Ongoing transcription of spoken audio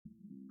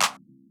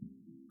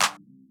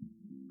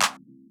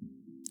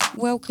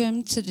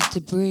Welcome to the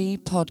Debris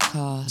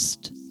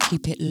Podcast.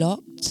 Keep it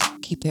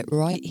locked, keep it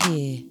right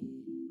here.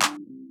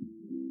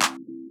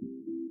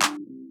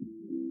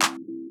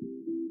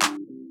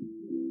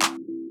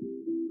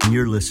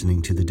 You're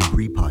listening to the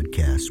Debris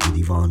Podcast with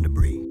Yvonne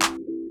Debris.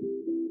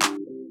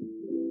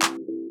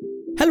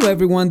 Hello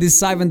everyone, this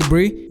is Ivan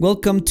Debris.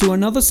 Welcome to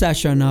another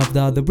session of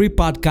the Debris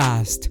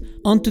Podcast.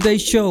 On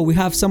today's show, we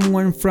have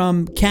someone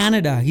from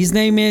Canada. His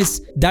name is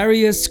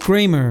Darius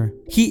Kramer.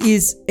 He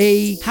is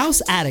a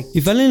house addict.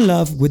 He fell in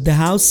love with the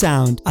house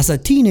sound as a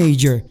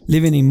teenager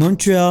living in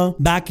Montreal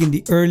back in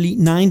the early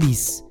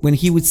 90s when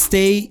he would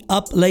stay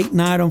up late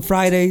night on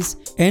Fridays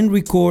and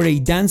record a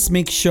dance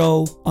mix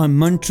show on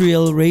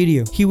Montreal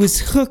radio. He was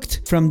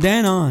hooked from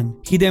then on.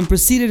 He then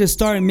proceeded to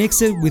start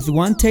mixing with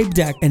one tape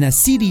deck and a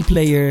CD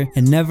player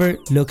and never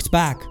looked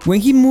back. When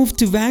he moved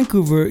to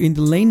Vancouver in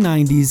the late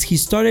 90s, he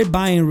started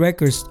buying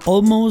records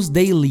almost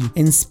daily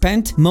and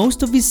spent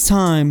most of his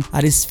time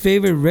at his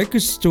favorite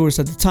record stores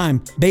at the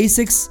time,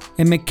 Basics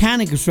and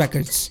Mechanics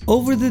Records.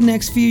 Over the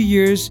next few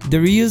years,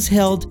 Darius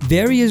held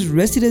various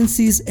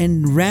residencies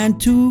and ran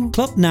 2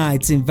 club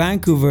nights in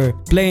Vancouver,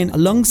 playing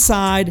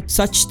alongside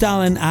such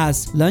talent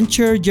as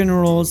Luncher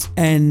Generals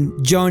and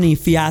Johnny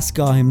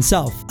Fiasco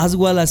himself, as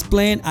well as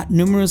playing at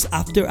numerous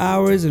after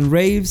hours and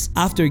raves.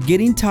 After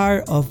getting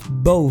tired of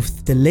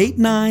both the late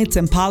nights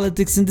and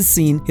politics in the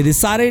scene, he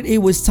decided it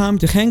was time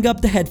to hang up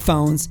the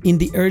headphones in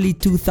the early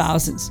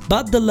 2000s,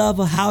 but the love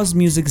of house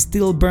music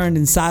still burned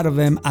inside of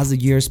him as the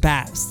years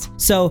passed.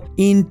 So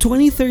in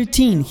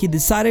 2013, he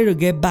decided to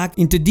get back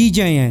into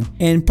DJing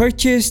and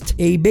purchased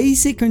a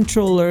basic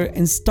controller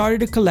and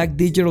started to collect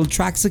digital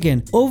tracks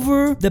again.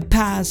 Over the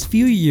past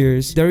few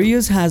years,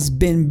 Darius has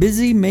been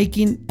busy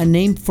making a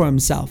name for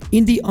himself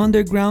in the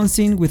underground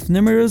scene with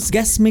numerous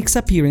guest mix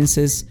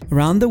appearances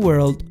around the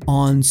world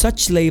on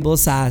such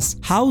labels as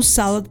House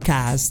Salad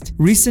Cast,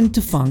 Reason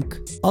to Funk,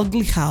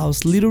 Ugly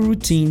House, Little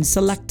Routine,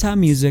 Selecta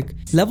Music,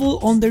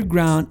 Level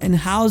Underground, and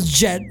House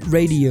Jet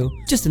Radio,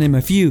 just to name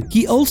a few.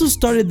 He also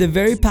started the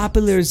very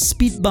popular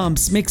Speed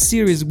Bumps mix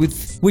series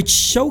which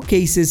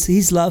showcases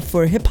his love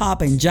for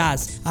hip-hop and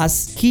jazz,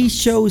 as he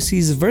shows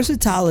his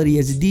versatility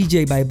as a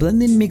DJ by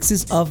blending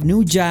mixes of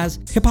new jazz,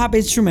 hip-hop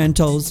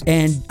instrumentals,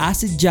 and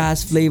acid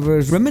jazz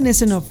flavors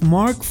reminiscent of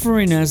Mark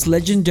Farina's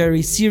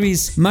legendary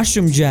series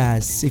Mushroom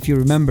Jazz, if you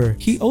remember.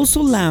 He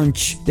also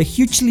launched the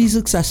hugely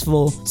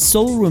successful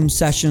Soul Room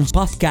Sessions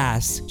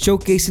podcast,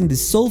 showcasing the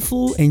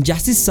soulful and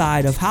jazzy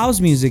side of house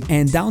music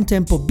and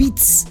down-tempo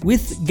beats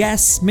with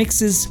guest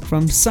mixes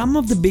from some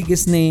of the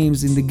biggest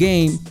names in the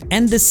game,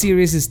 and the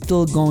series is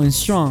still going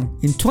strong.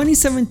 In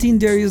 2017,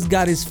 Darius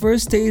got his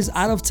first taste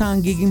out of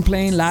town gigging,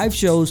 playing live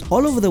shows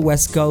all over the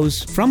West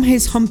Coast, from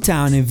his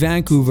hometown in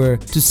Vancouver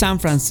to San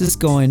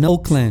Francisco and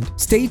Oakland.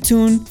 Stay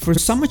tuned for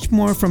so much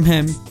more from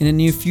him in the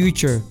near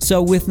future.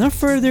 So with no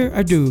further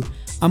ado,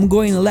 I'm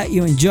going to let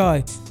you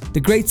enjoy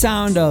the great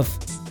sound of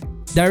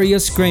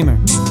Darius Kramer.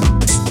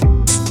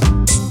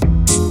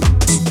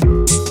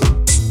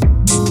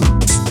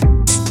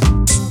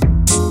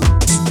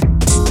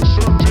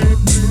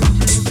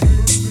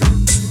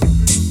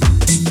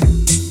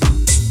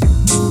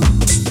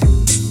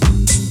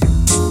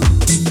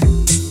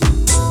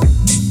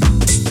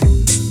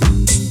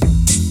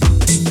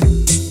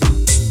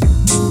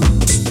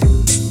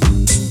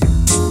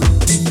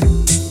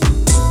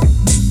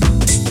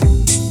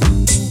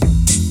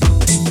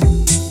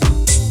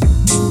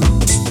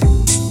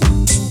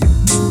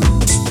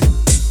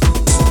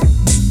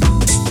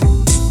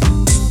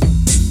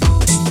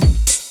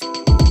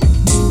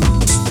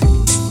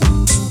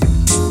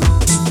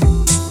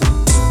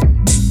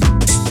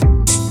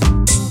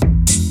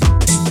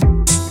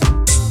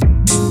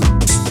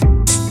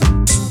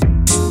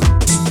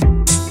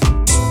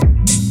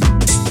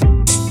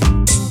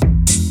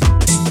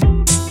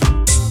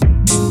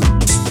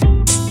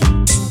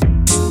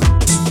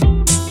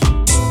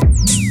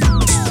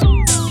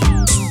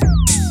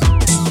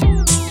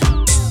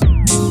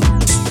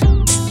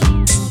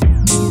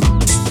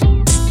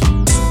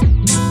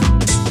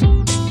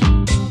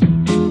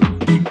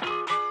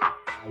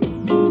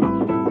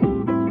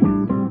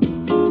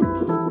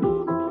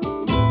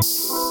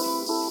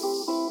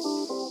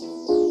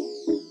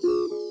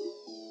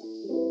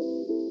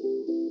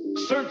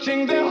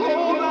 Searching their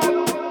whole life.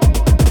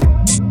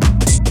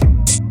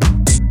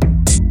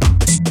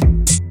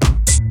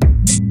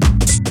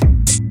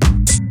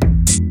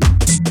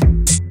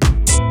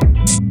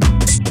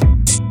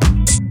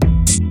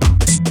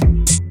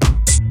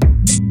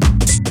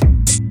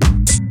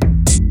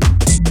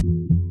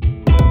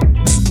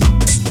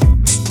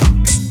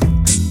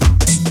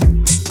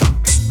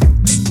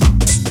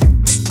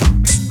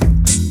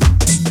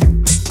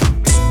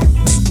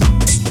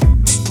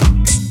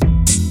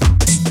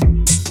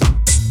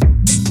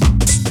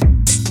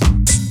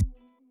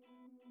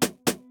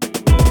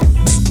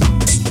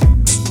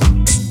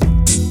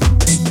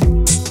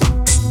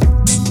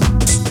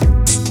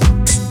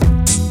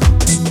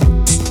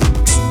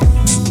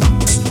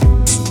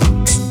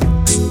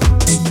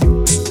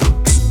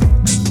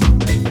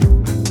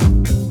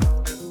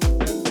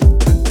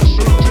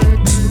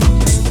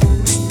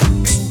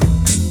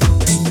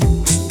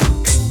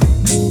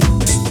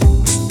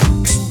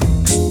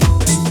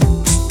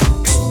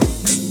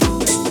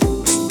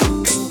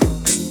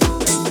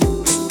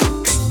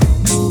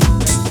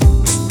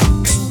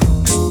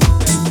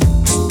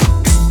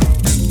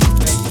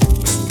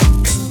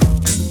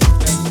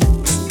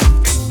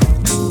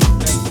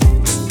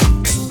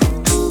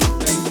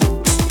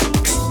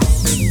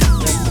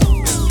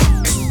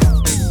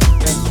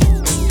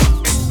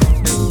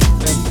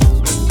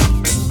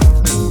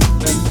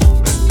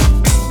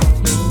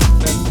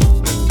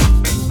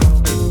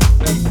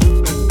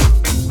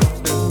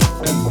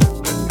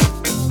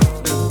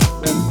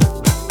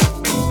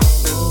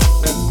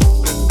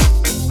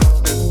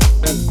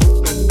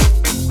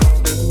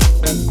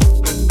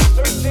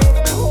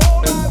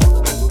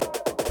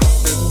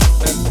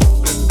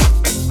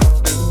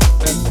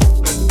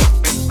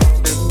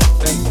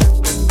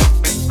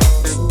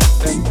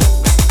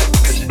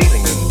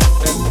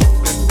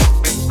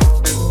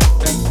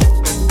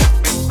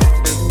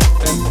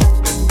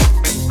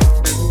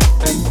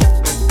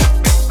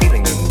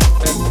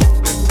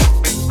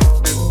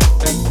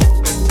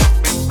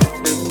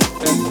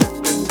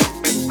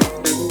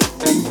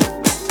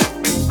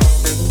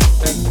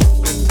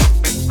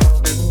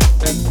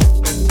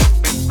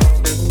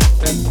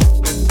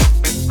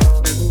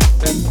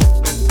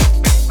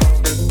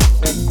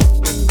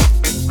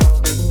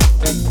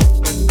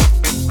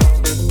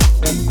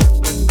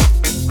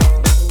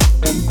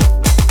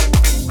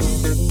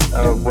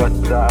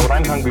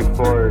 hungry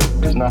for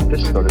is not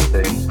this sort of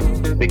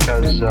thing,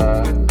 because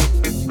I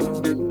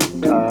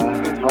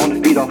want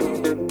to feed off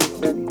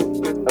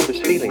of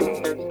this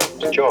feeling,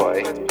 this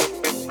joy,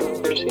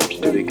 which seems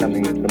to be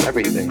coming from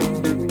everything.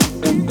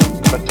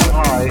 But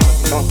somehow I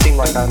don't seem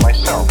like I'm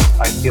myself.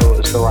 I feel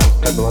as though I'm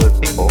several other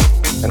people,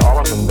 and all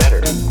of them better.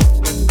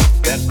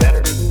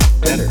 Better.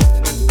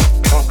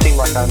 I don't seem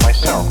like I'm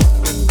myself.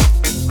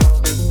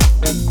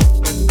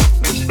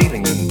 This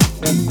feeling,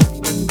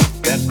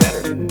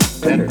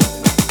 better.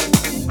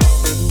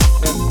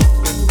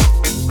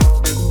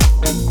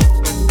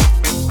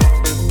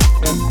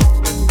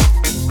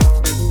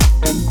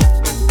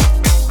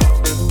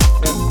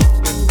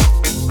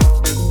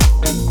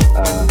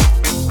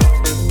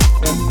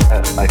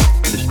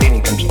 This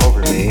feeling comes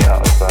over me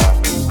of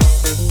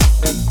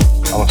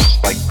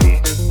almost like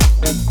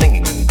the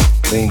singing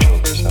of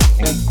angels or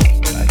something.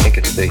 I think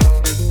it's the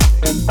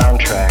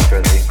soundtrack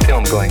or the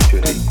film going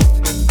through the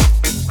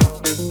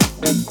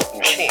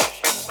machine.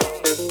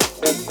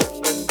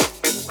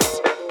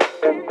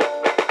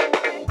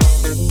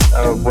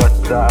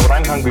 What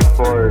I'm hungry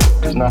for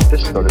is not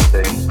this sort of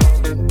thing.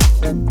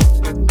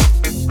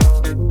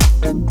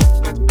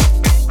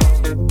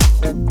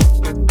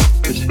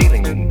 This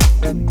feeling.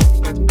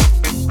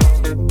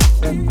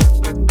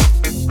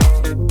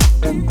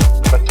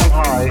 But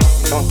somehow I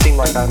don't seem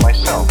like I'm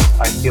myself.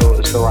 I feel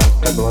as though I'm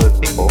several other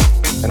people,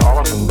 and all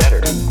of them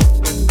better.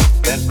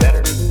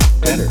 Better.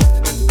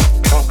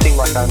 I don't seem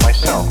like I'm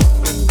myself.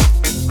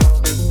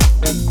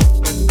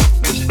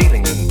 This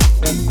feeling,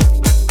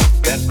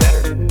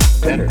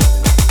 better.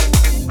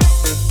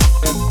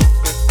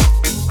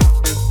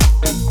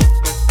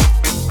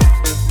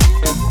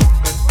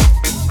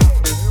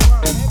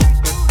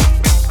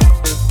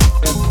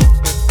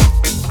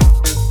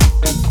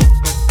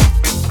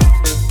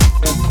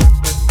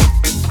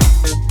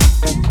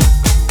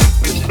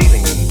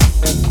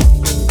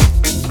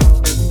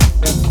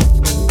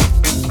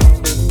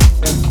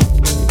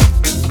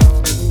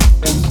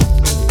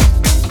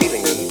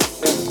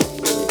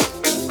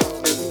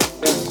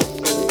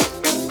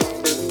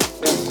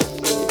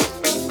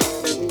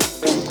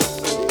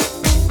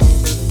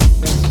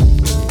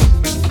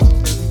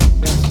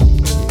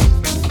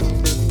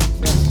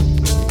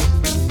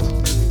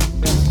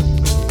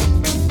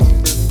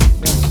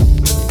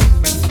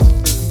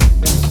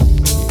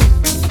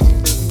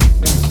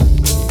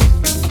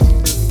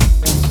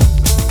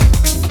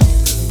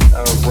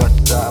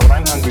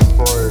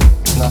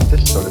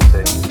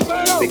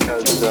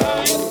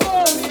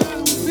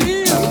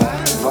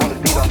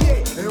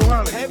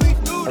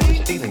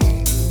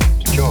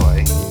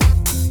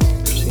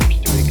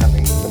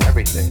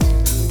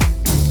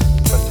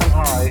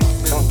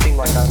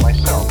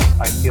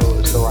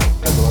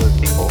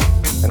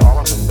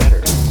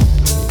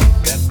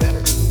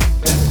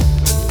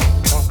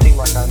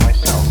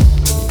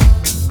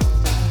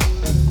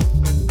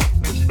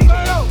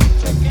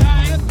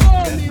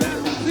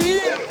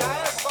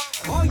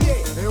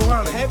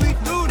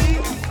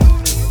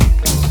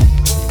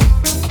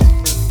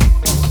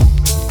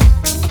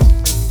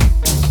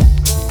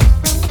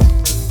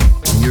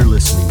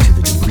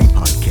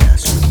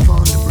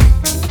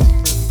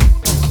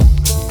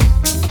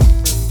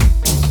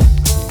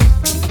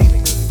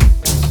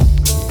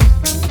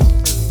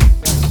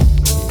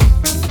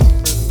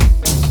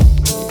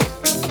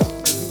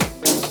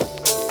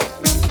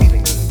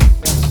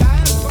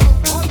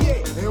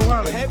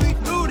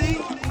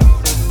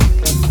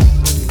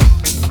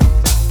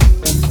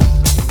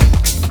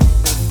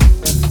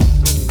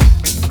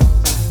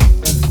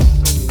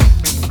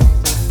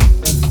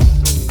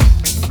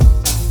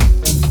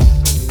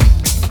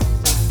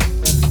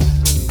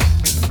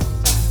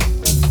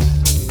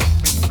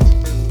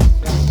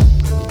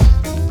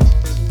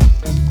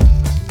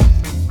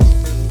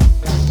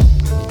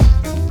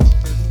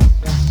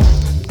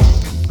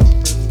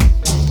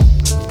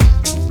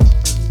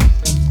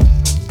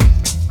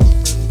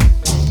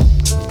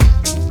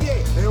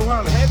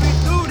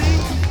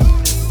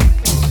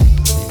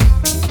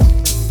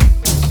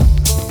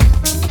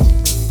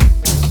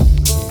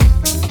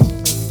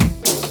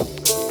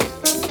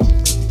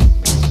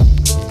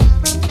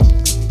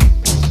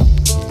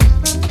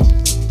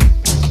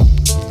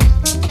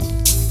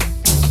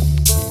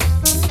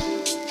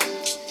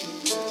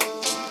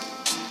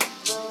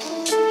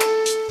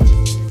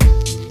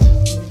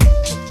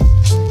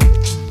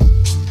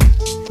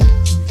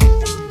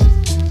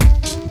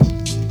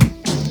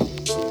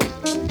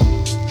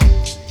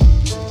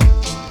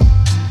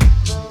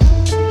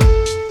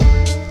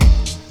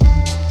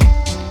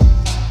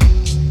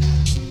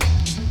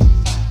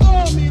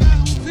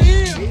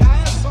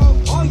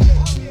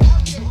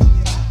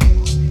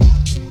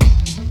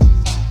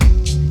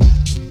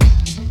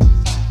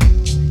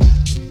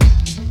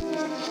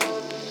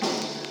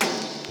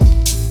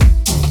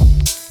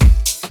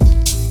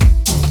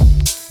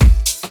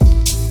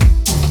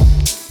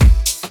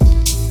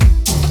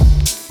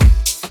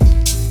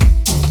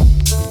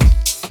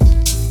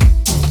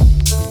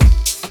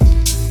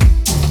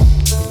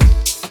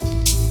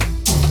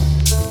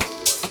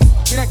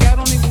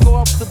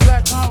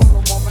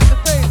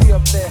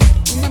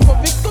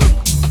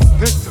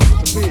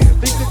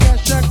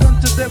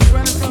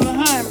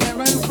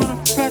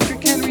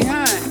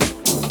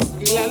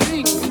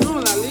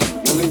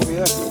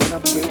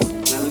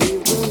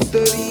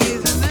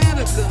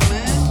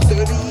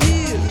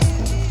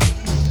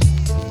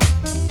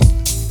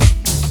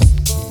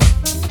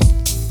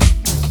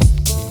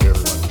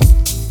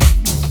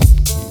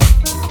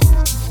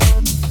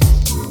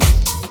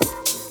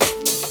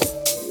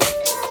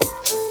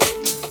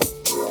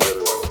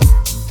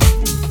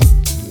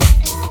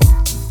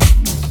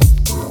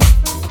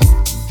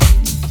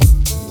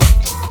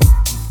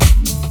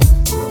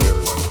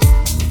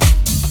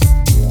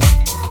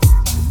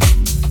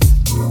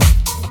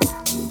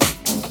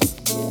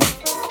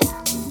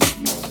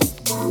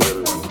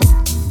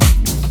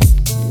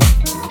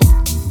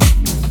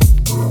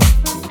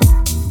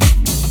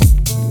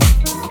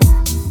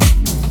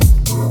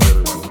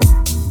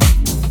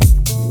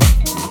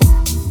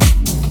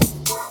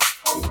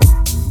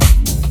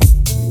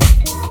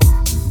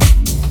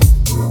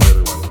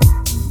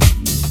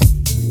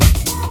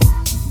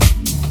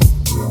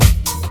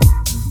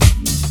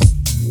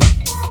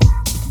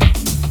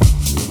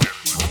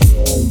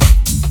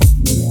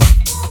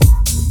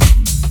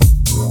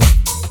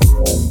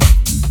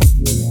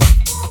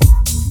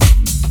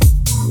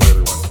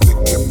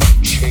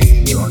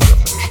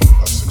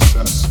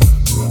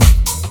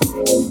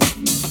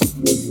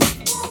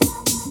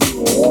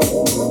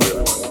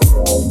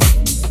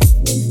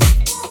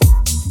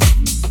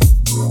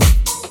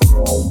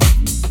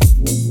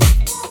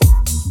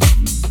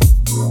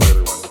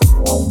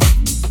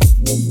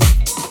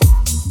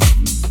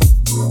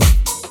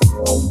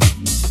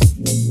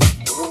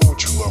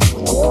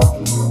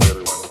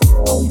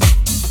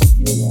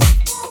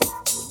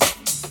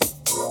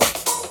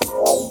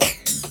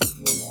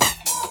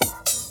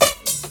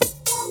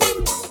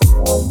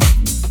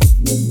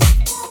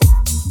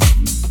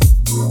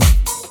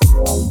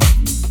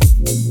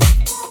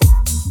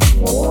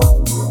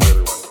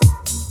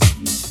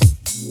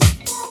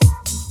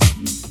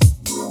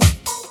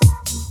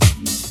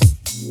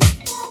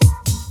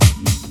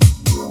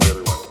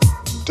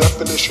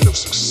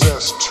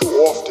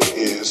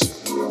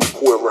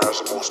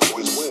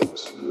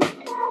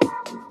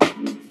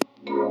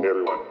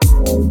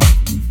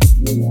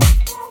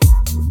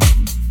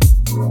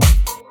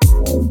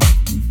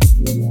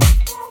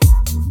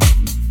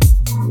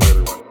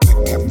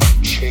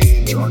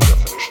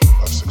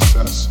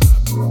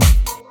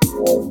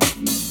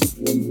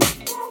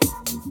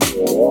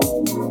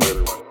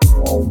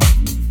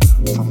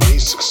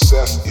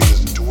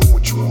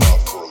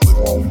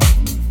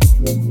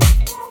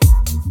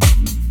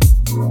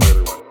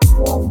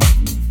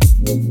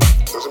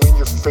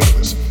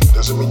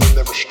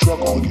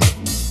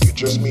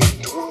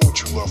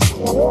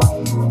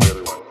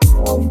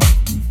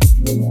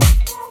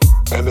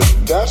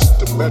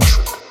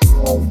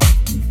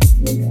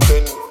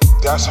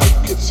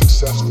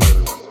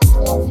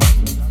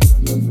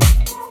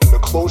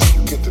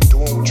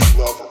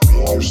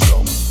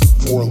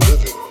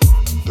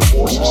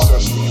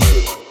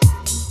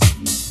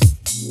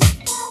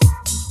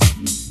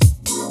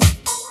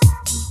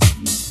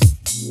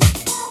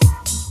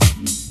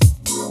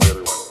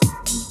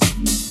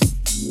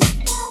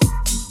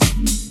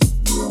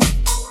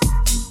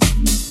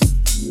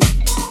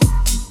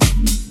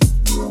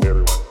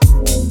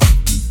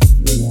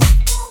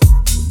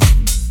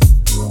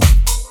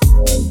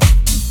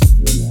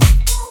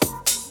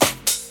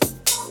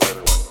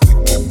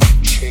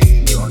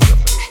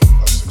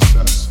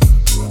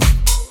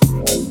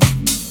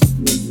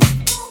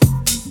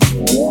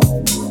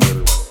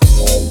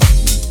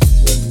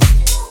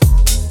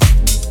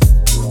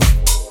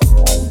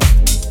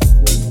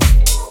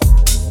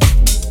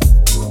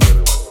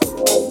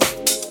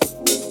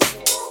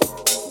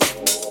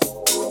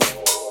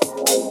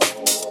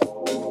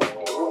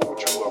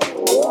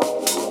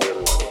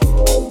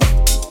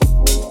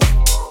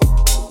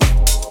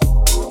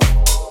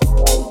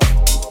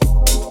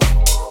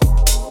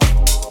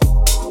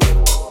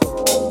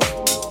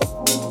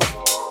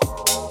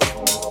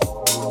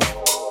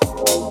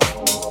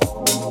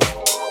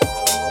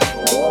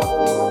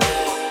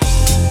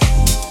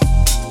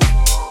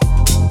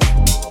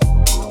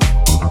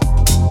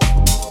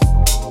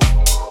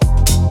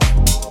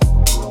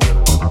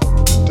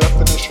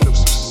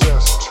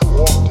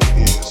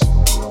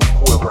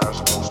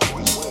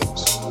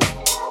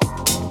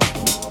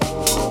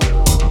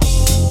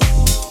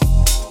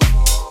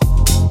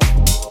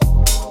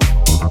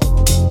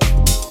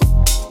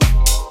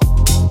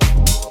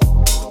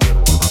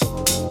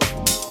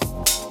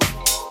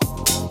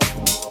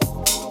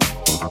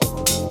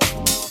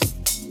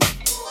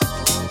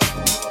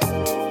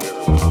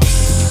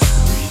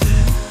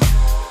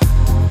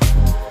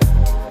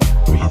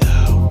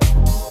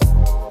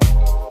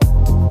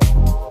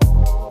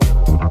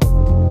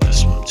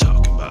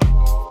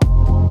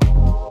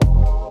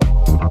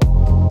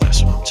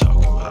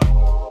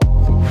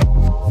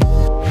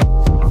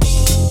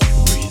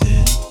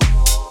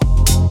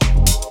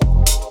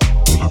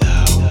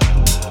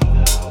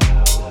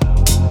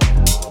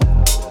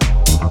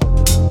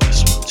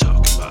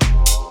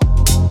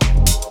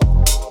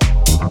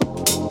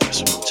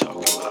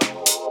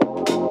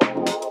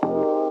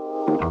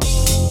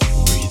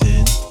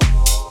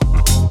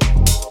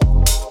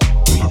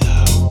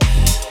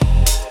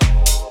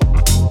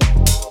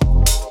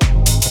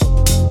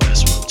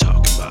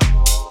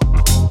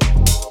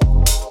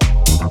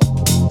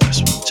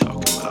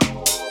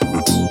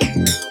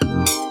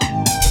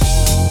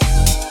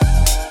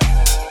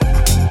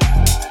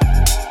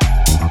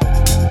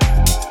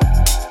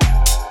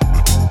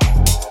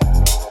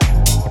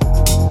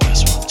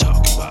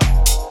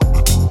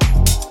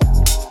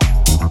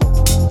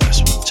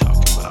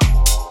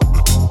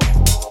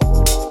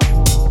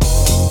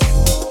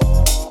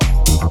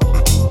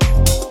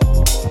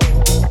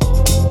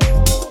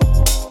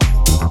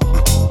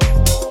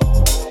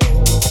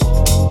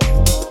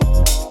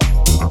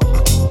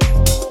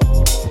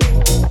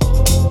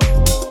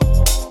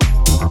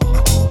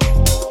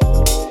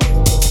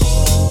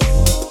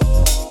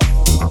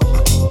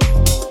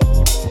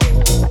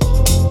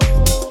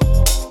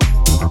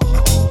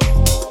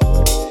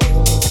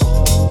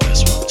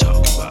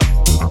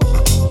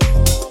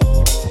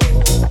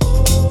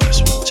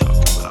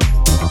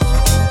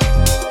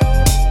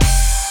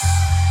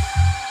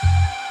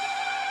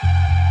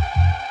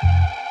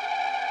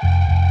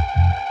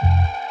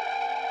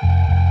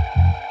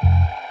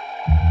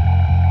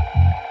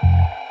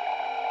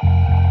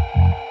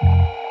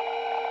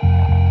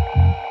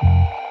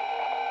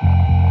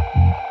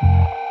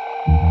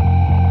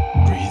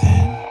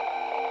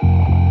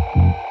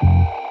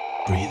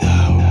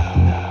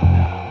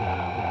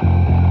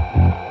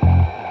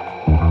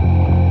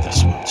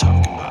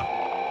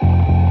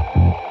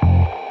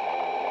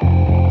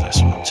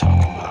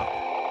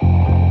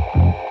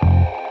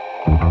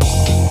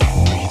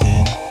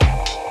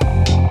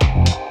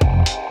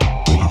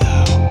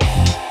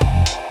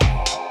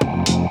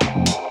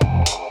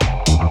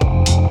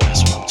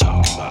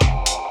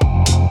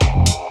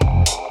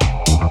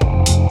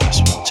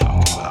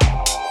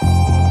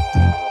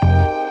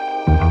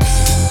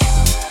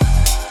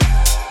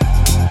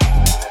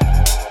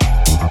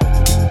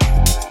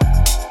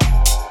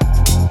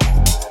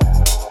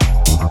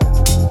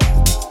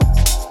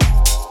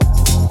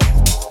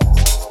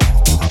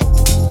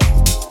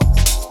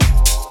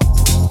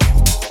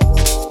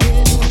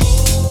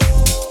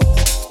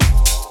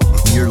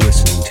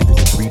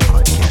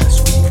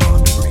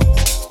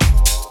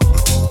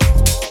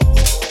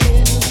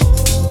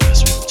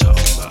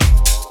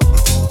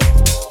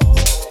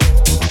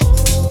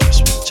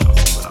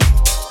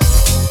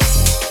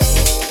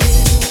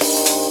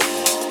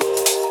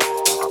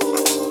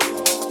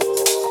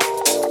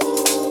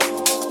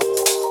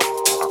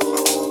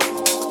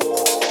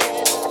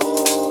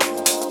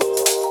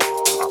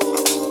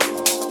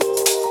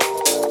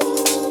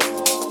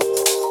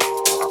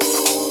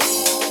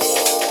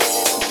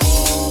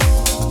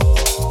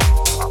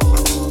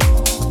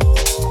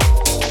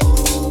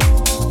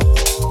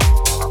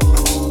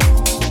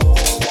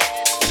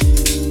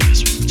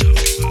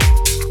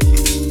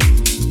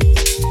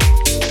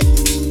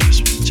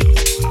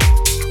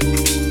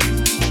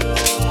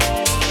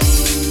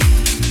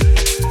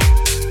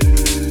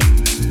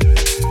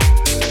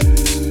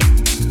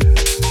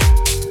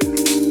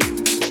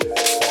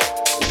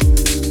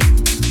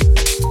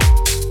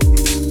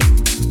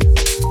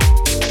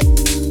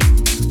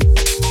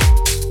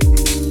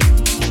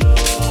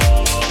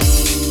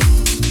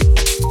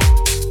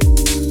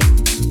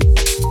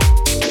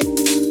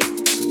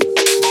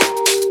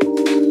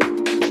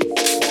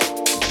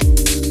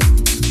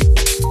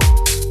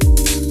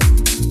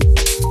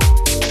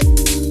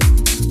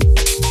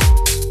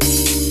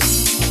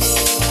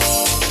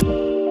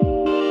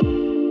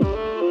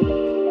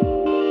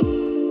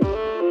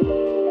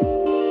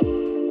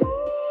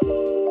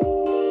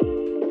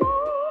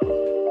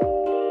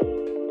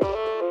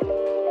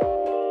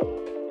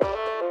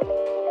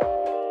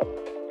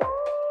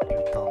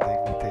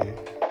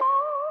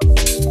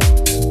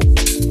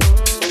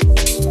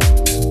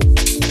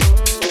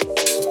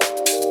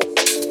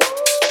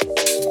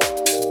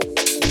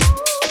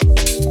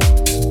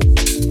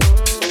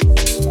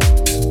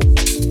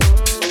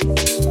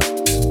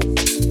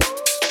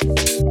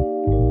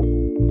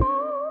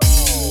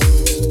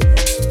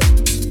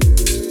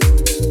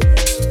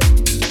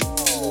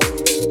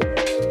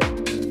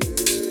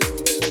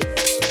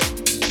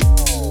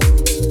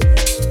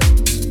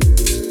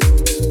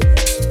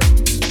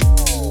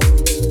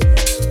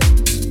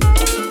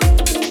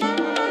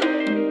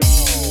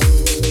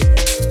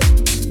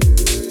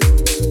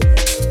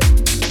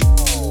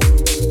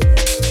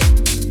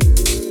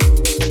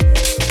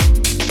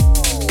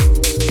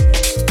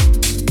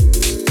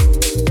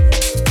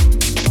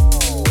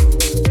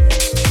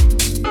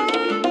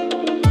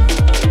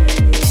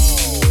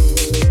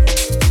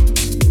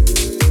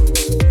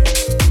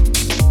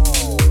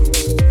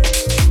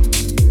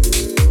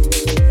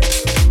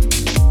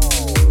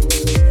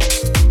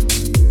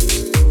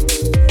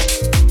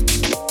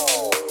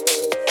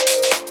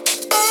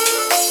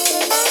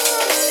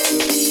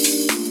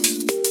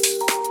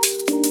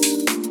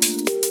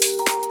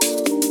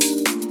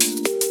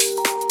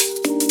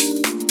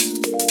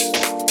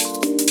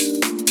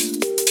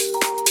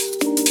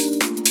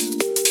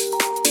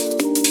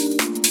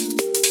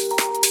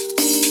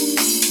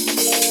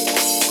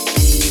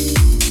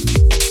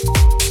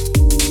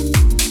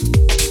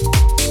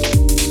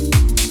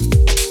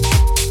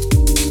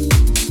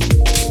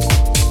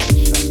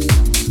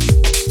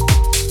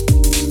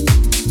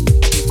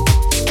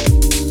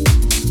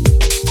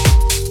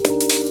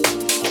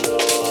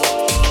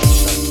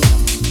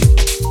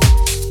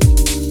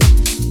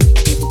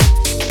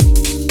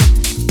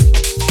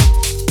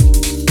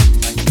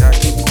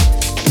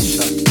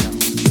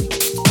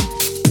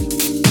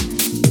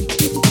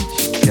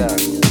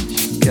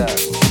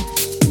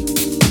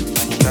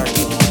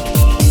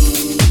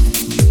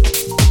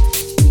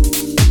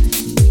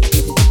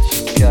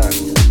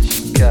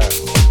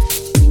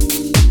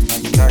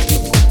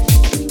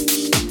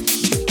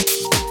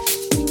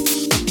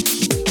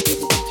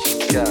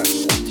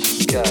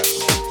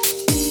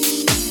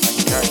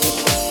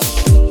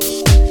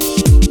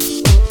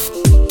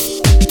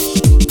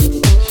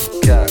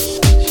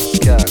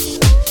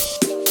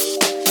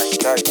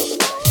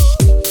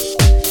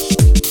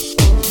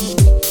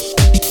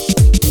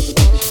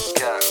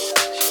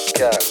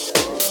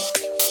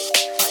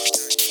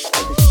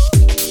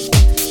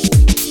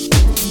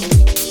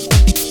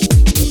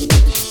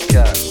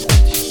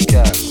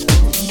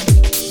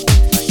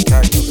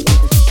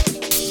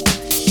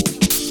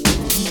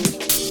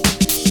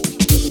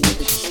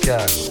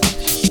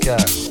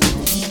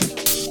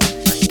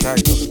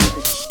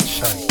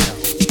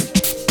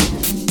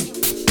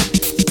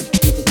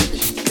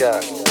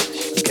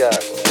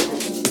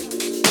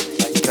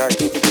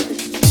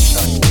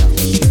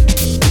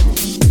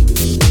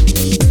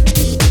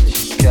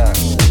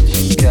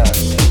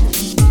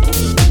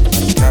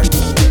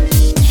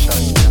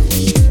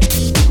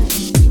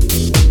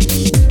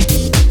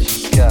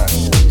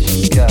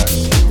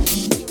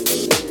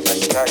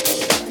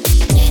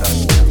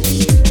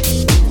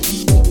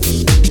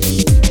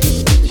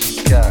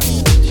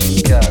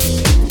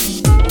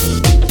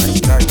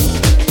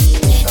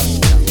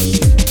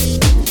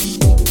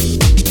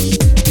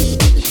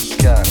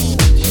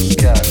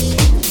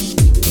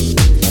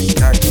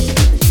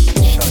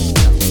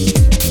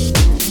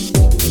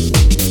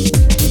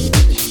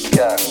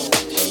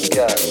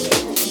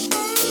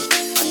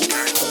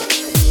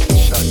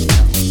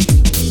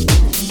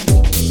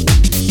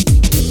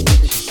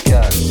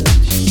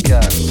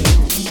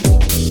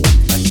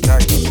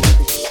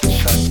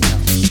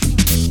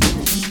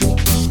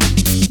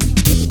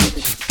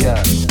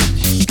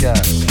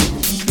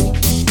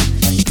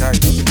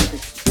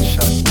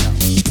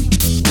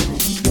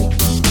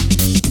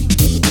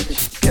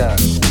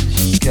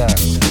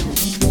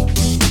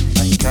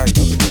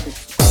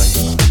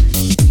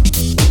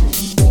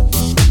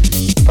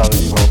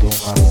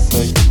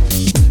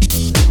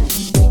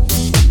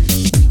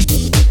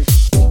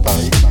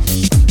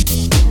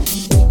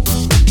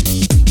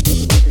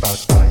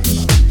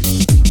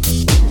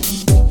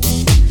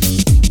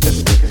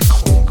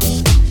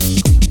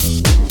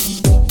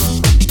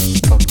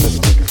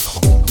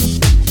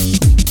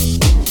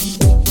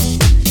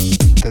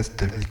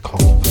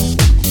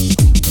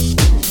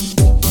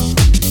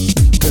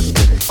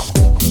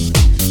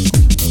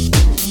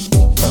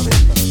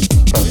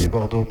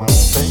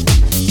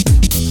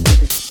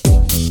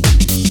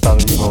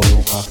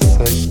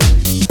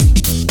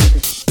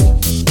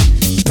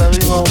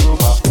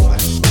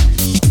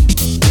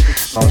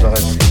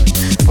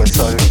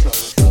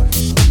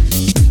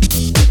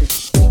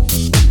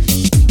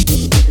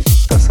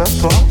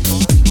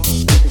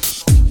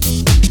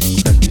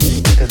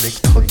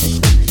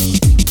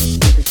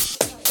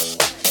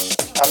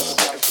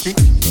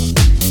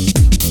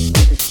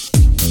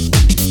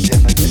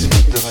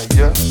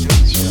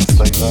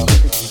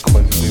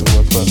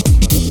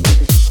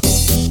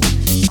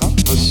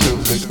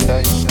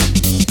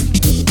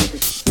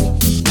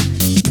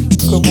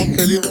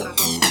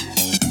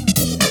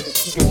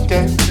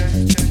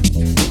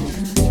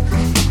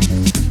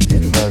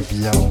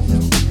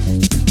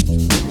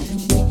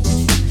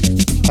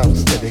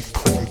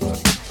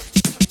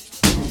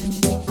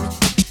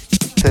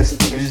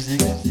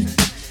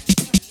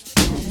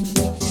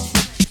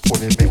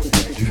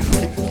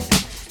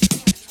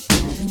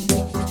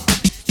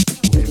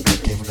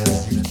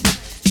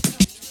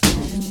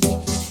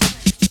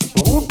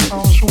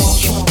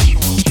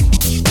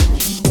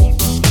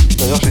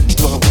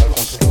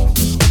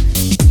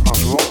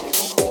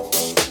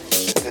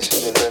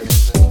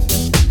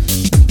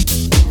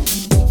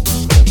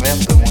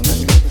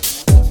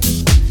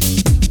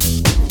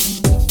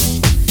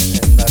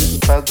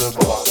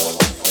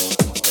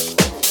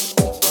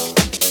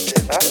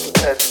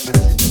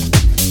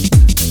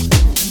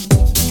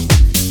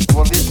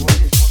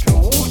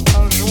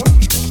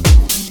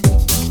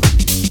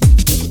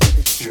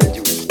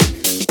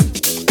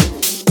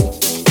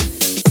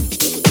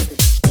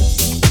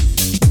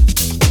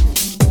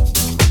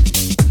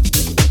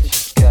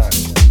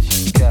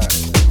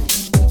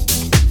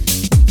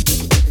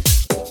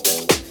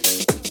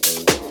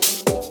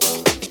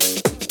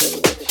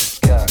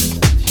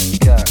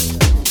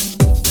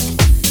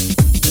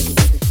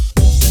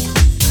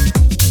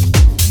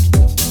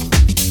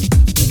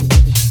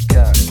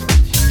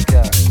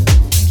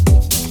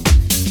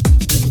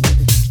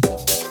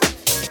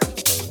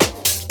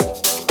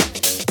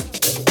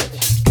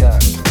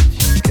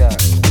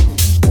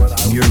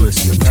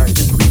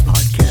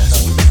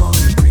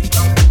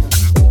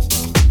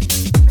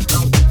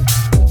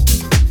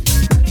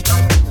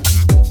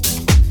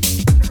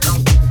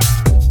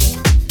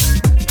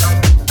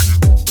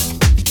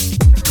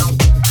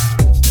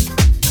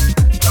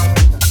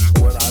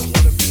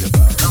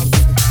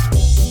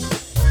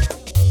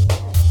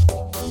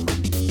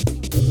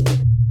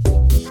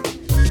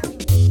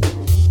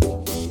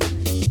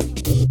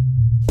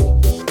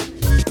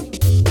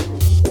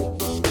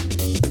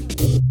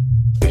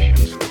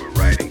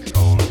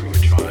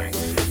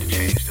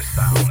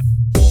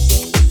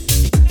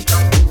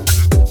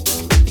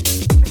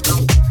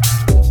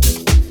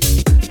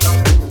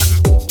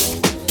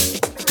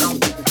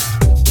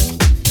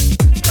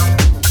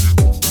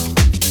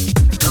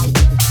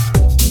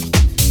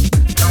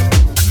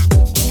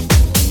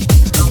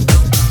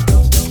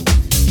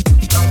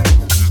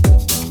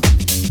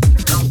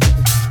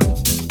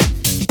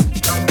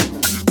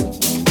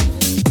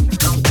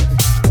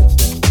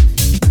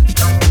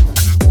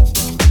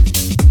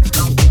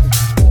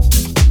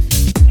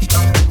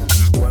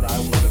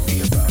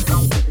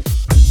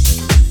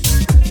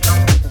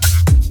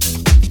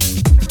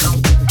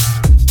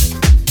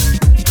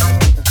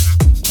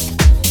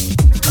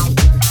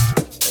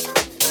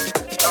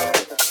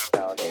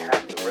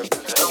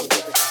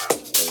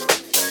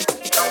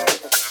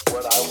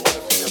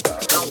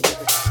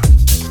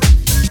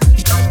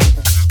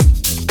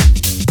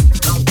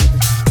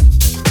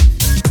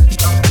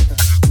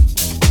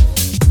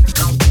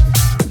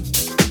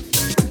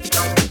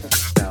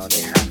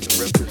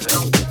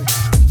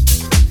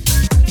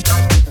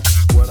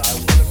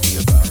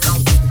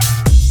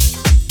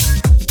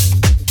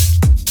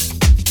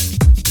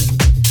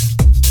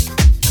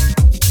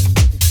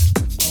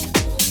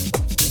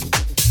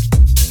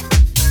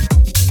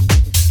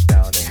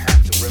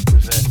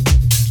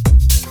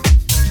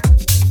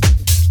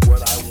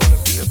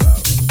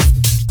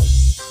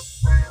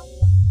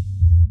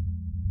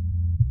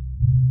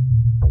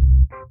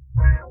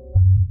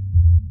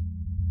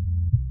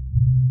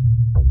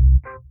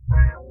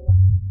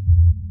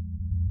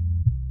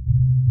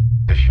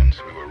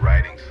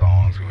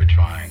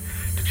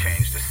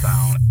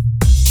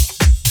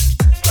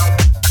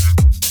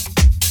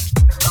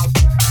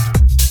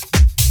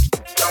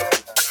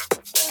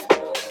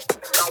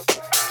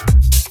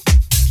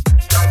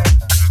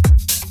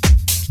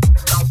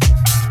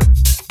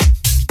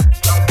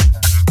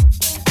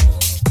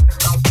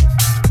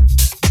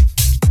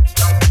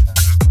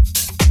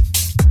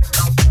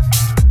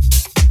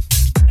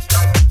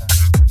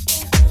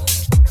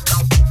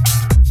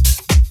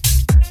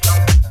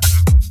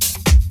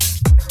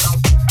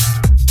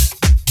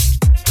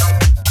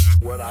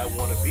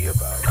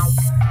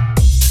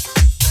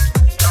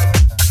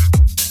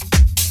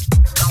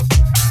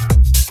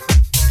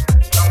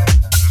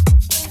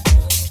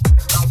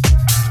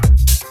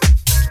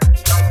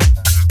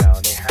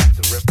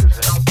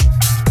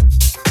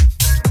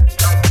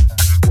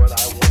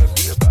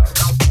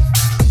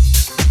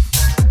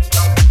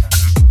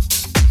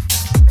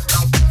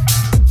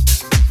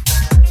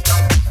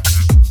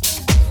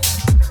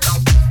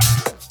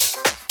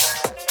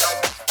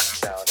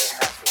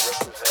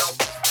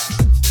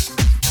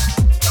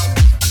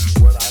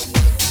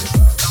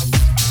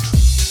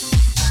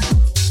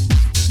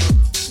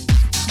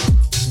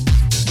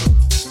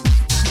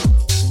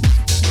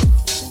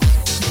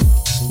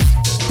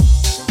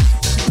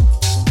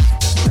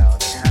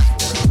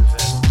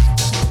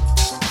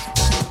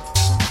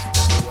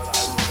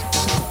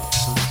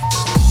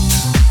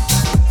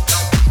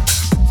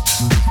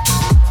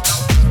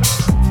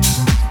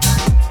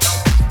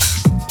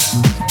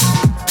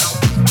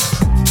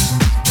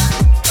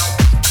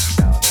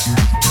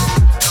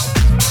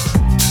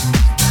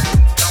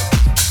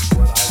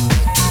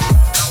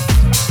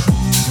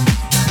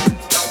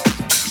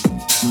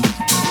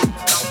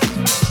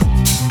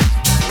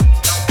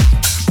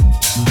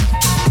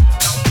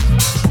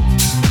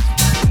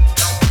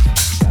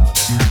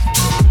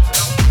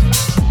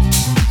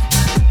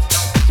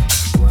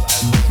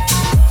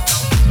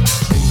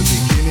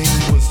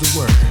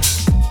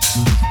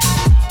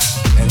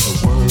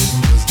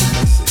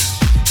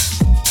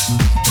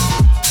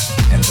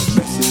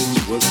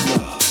 was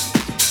love,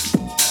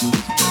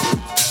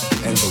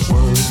 and the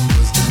word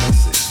was the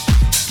message,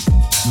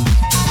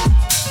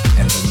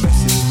 and the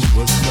message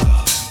was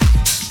love,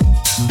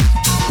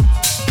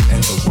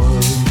 and the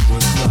word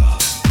was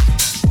love,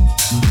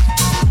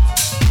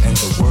 and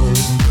the word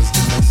was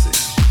the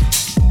message,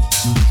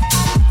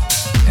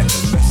 and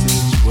the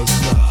message was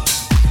love.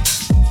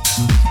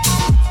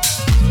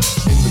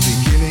 In the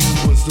beginning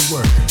was the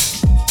word,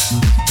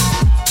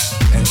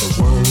 and the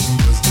word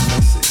was the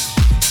message,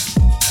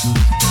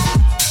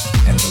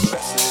 and